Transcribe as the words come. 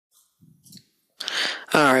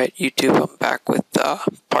Alright, YouTube, I'm back with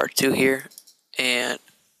part 2 here, and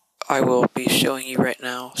I will be showing you right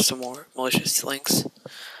now some more malicious links.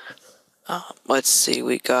 Let's see,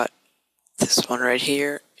 we got this one right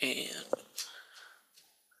here, and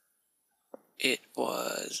it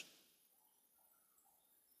was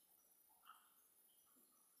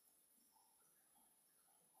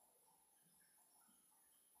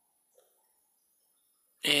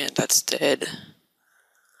and that's dead.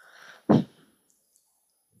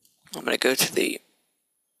 I'm going to go to the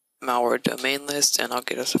malware domain list, and I'll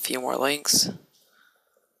get us a few more links,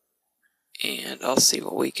 and I'll see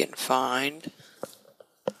what we can find.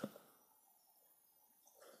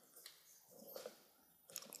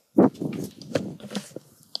 Let's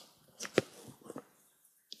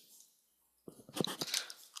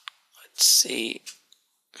see,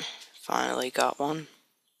 finally got one,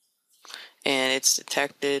 and it's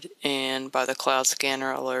detected and by the cloud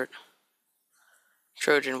scanner alert.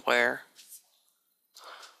 Trojanware.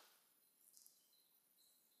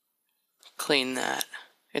 Clean that.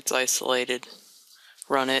 It's isolated.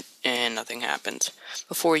 Run it, and nothing happens.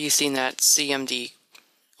 Before you seen that CMD,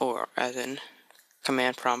 or as in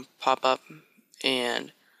command prompt, pop up,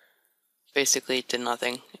 and basically it did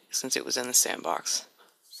nothing since it was in the sandbox.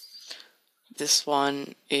 This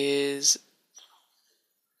one is,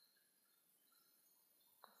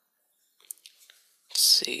 let's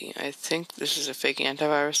see, I think this is a fake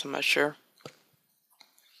antivirus, I'm not sure.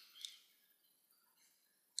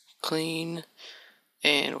 Clean,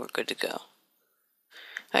 and we're good to go.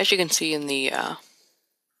 As you can see in the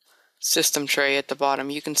system tray at the bottom,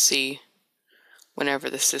 you can see whenever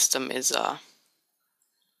the system is or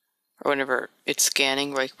whenever it's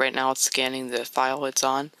scanning. Like right now it's scanning the file it's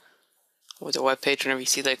on, or the web page. Whenever you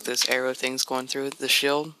see like those arrow things going through the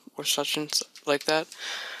shield or such and like that.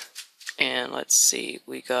 And let's see,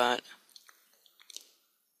 we got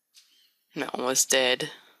almost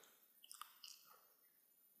dead.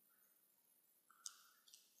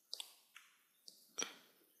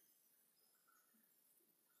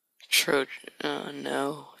 Trojan,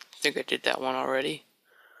 no, I think I did that one already.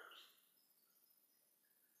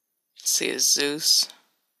 Let's see, a Zeus,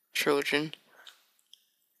 Trojan.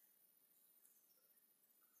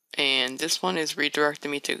 And this one is redirecting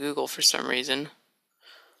me to Google for some reason.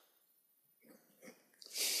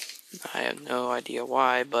 I have no idea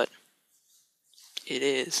why, but it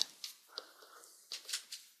is.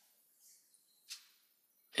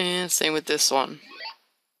 And same with this one.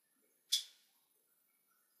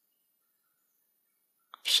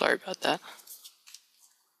 Sorry about that.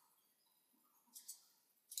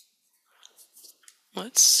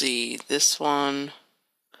 Let's see, this one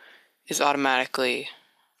is automatically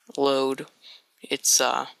load. It's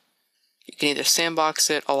you can either sandbox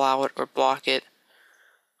it, allow it, or block it.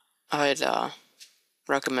 I'd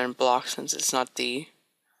recommend block since it's not the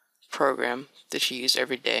program that you use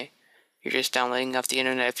every day. You're just downloading off the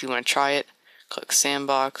internet. If you want to try it, click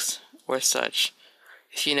sandbox or such.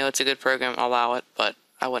 If you know it's a good program, allow it, but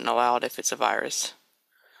I wouldn't allow it if it's a virus.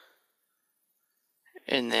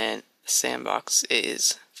 And then sandbox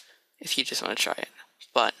is if you just want to try it.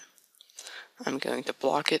 But I'm going to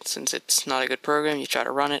block it since it's not a good program. You try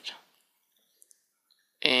to run it,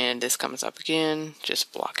 and this comes up again,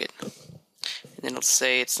 just block it. And then it'll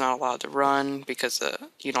say it's not allowed to run because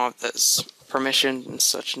you don't have this permission and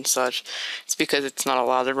such and such. It's because it's not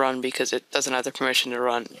allowed to run because it doesn't have the permission to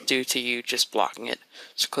run due to you just blocking it.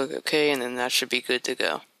 So click OK, and then that should be good to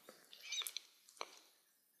go.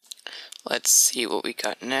 Let's see what we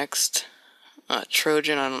got next.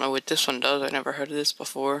 Trojan, I don't know what this one does. I never heard of this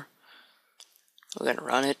before. We're gonna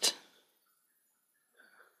run it.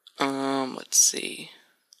 Let's see.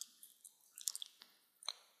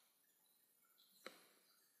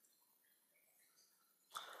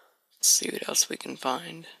 Let's see what else we can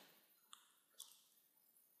find.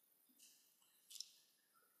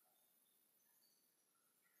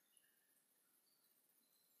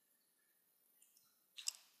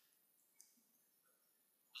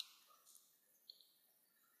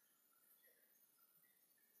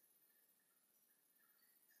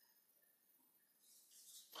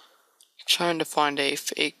 Trying to find a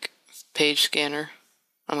fake page scanner.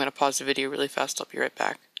 I'm gonna pause the video really fast. I'll be right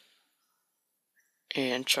back.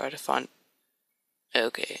 And try to find.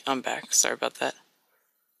 Okay, I'm back. Sorry about that.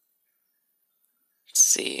 Let's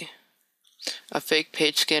see. A fake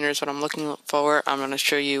page scanner is what I'm looking for. I'm going to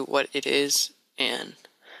show you what it is and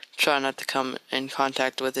try not to come in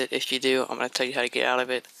contact with it. If you do, I'm going to tell you how to get out of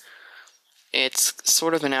it. It's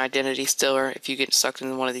sort of an identity stealer. If you get sucked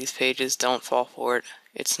into one of these pages, don't fall for it.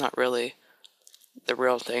 It's not really the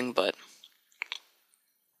real thing, but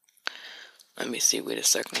Let me see, wait a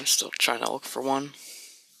second, I'm still trying to look for one.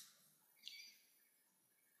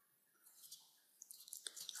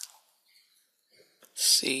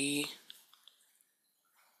 See.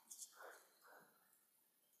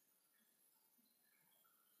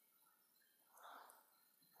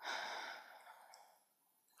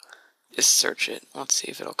 Just search it. Let's see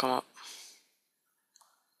if it'll come up.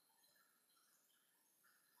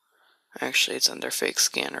 Actually, it's under fake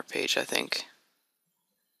scanner page, I think.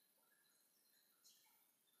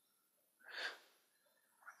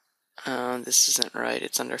 This isn't right.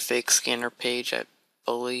 It's under fake scanner page, I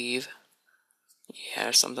believe. Yeah,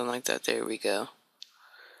 or something like that. There we go.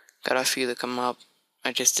 Got a few that come up.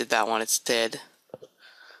 I just did that one. It's dead.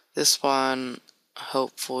 This one,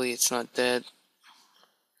 hopefully it's not dead.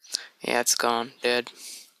 Yeah, it's gone. Dead.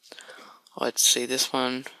 Let's see. This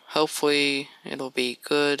one, hopefully it'll be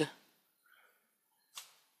good.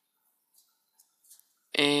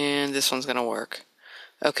 And this one's gonna work.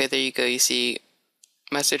 Okay, there you go. You see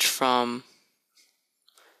message from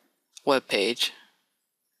web page.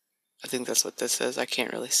 I think that's what this says. I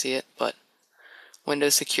can't really see it, but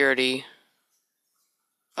Windows Security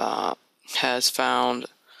has found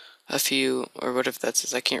a few, or whatever that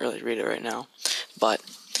says. I can't really read it right now, but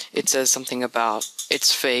it says something about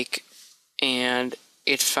it's fake and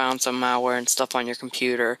it found some malware and stuff on your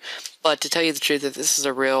computer. But to tell you the truth, if this is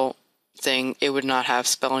a real thing, it would not have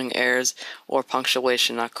spelling errors or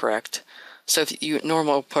punctuation not correct. So if you,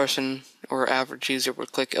 normal person or average user,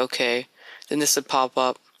 would click OK, then this would pop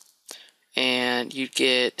up and you'd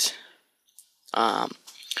get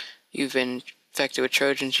you've been infected with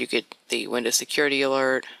Trojans. You get the Windows security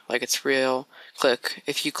alert, like it's real.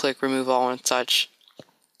 If you click remove all and such,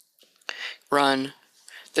 run.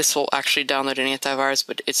 This will actually download an antivirus,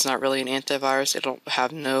 but it's not really an antivirus. It'll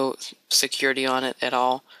have no security on it at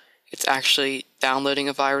all. It's actually downloading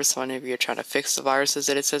a virus whenever you're trying to fix the viruses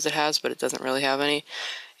that it says it has, but it doesn't really have any.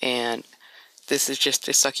 And this is just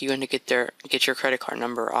to suck you in to get your credit card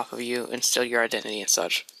number off of you and steal your identity and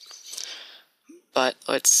such. But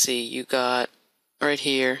let's see, you got right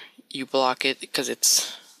here, you block it because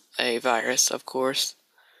it's a virus, of course.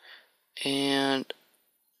 And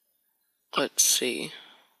let's see.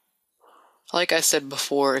 Like I said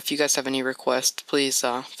before, if you guys have any requests, please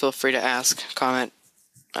feel free to ask, comment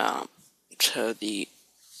to the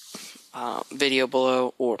video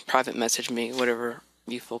below, or private message me, whatever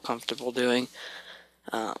you feel comfortable doing.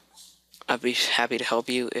 I'd be happy to help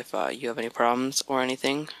you if you have any problems or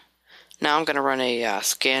anything. Now I'm going to run a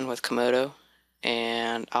scan with Comodo,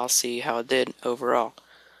 and I'll see how it did overall.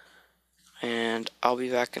 And I'll be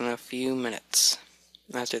back in a few minutes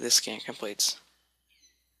after this scan completes.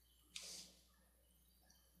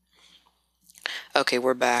 Okay,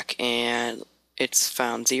 we're back, and it's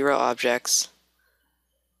found 0 objects.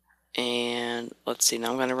 And let's see,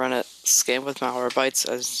 now I'm going to run a scan with Malwarebytes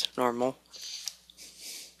as normal.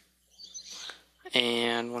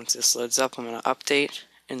 And once this loads up, I'm going to update,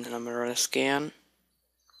 and then I'm going to run a scan.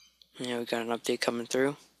 Yeah, we got an update coming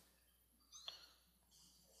through.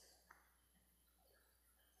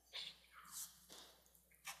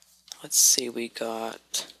 Let's see, we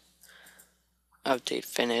got update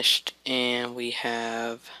finished, and we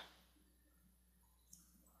have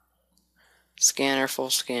scanner, full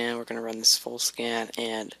scan. We're going to run this full scan,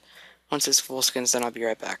 and once this full scan's done, I'll be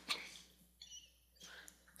right back.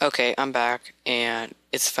 Okay, I'm back, and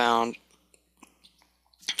it's found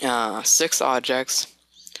 6 objects.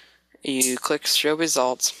 You click show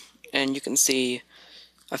results, and you can see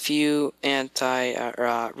a few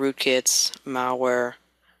rootkits, malware,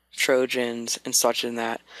 Trojans, and such in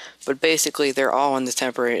that. But basically, they're all in the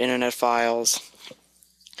temporary internet files,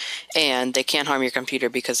 and they can't harm your computer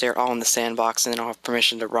because they're all in the sandbox and they don't have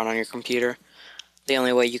permission to run on your computer. The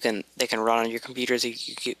only way they can run on your computer is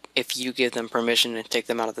if you give them permission and take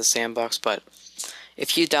them out of the sandbox. But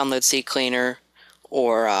if you download CCleaner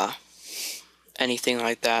or anything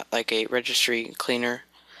like that, like a registry cleaner,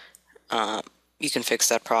 you can fix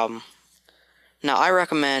that problem. Now, I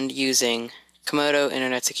recommend using Comodo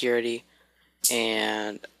Internet Security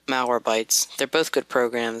and Malwarebytes. They're both good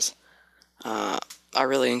programs. I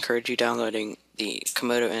really encourage you downloading the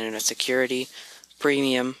Comodo Internet Security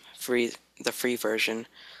Premium, the free version.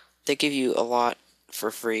 They give you a lot for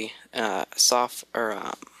free: antivirus,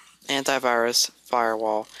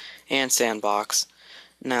 firewall, and sandbox.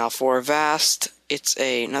 Now, for Avast, it's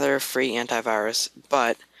another free antivirus,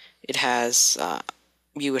 but it has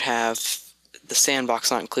you would have the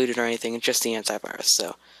sandbox not included or anything, just the antivirus.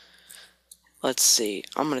 So let's see.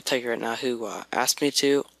 I'm going to tell you right now who asked me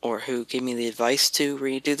to, or who gave me the advice to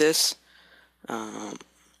redo this. I'm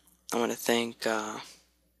going to thank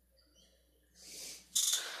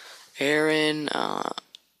Aaron,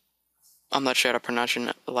 I'm not sure how to pronounce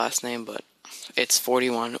your last name, but it's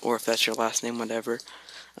 41, or if that's your last name, whatever.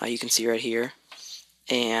 You can see right here.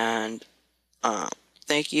 And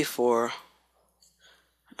thank you for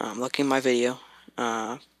looking at my video.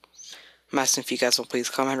 I'm asking if you guys will please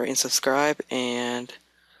comment, rate, and subscribe. And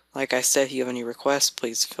like I said, if you have any requests,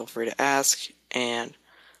 please feel free to ask. And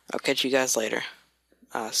I'll catch you guys later.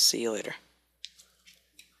 See you later.